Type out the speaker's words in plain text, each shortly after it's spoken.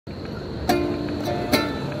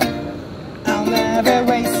never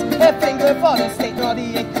waste a finger for the state nor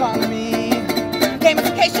the economy.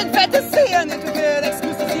 Gamification, fantasy, an intricate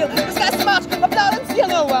excuse to steal. Disguise the march of blood and steel.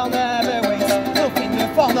 No, I'll never waste no finger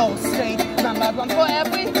for no state. Numbered one for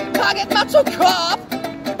every target macho cop.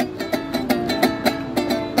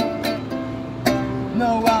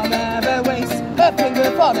 No, I'll never waste a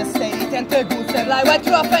finger for the state. And the ghouls that lie right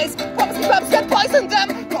to our face. Promising clubs can poison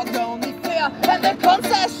them. Cause only fear and the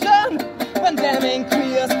concession when damning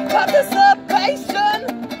queers participation.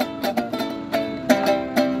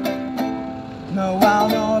 No, I'll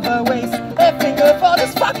never waste a finger for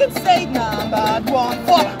this fucking state. Numbered one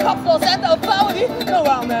for cop laws and authority. No,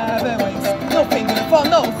 I'll never waste no finger for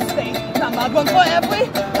no state. Numbered one for every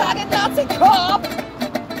target Nazi cop.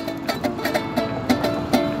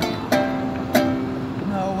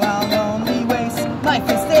 No, I'll only waste my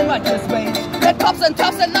fist in righteous rage. Let cops and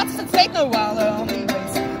toughs and nuts and state. No, I'll only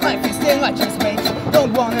waste my fist in righteous rage.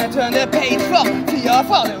 Don't wanna turn the page from fear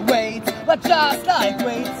for the weight, but just like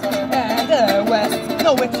weights and the West,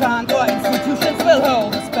 no witch hunt or institutions will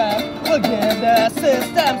hold us back. We'll give the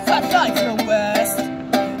system such lights no West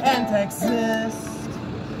and exist.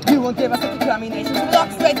 You won't give us a determination to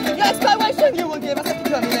block straight your exploration. You won't give us a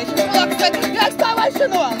determination to block straight your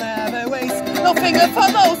exploration. No, I'll never waste no finger for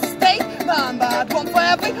no state. None but one for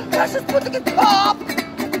every precious political cop.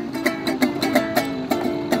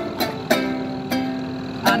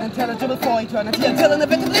 Unintelligible for eternity until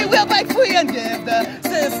inevitably we'll break free and give the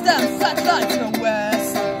system such lights no West